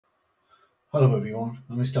Hello everyone,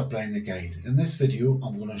 I'm Mr. Blind the Guide. In this video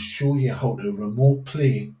I'm going to show you how to remote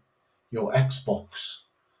play your Xbox.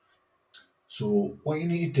 So what you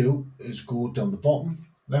need to do is go down the bottom,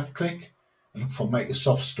 left click and look for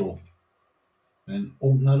Microsoft Store. Then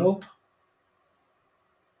open that up.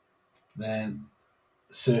 Then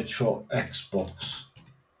search for Xbox.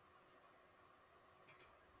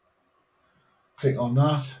 Click on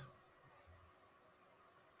that.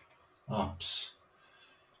 Apps.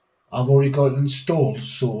 I've already got it installed,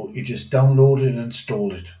 so you just download it and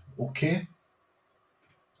install it. Okay.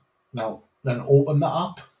 Now then open the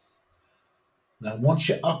app. Now once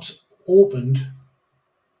your app's opened,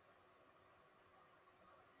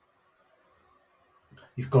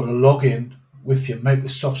 you've got to log in with your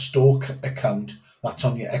Microsoft Store account that's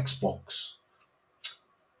on your Xbox.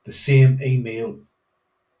 The same email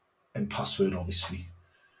and password, obviously.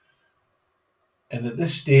 And at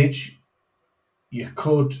this stage, you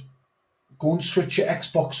could go and switch your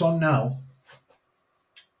Xbox on now.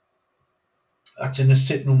 That's in the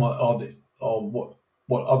sitting room or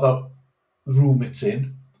what other room it's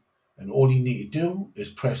in. And all you need to do is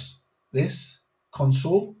press this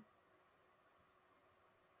console.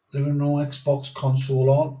 Living room Xbox console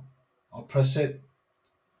on. I'll press it.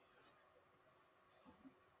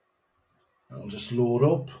 It'll just load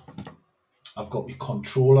up. I've got my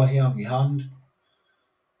controller here on my hand.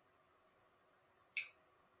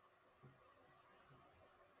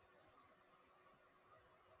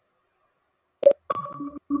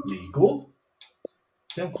 There you go.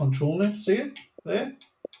 See, I'm controlling it. See it? There.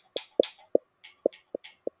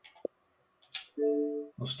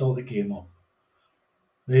 I'll start the game up.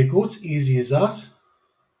 There you go. It's easy as that.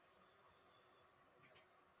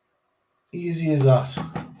 Easy as that.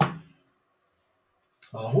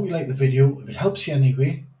 Well, I hope you like the video. If it helps you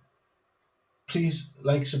anyway, please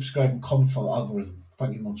like, subscribe and comment for the algorithm.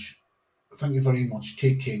 Thank you much. Thank you very much.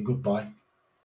 Take care and goodbye.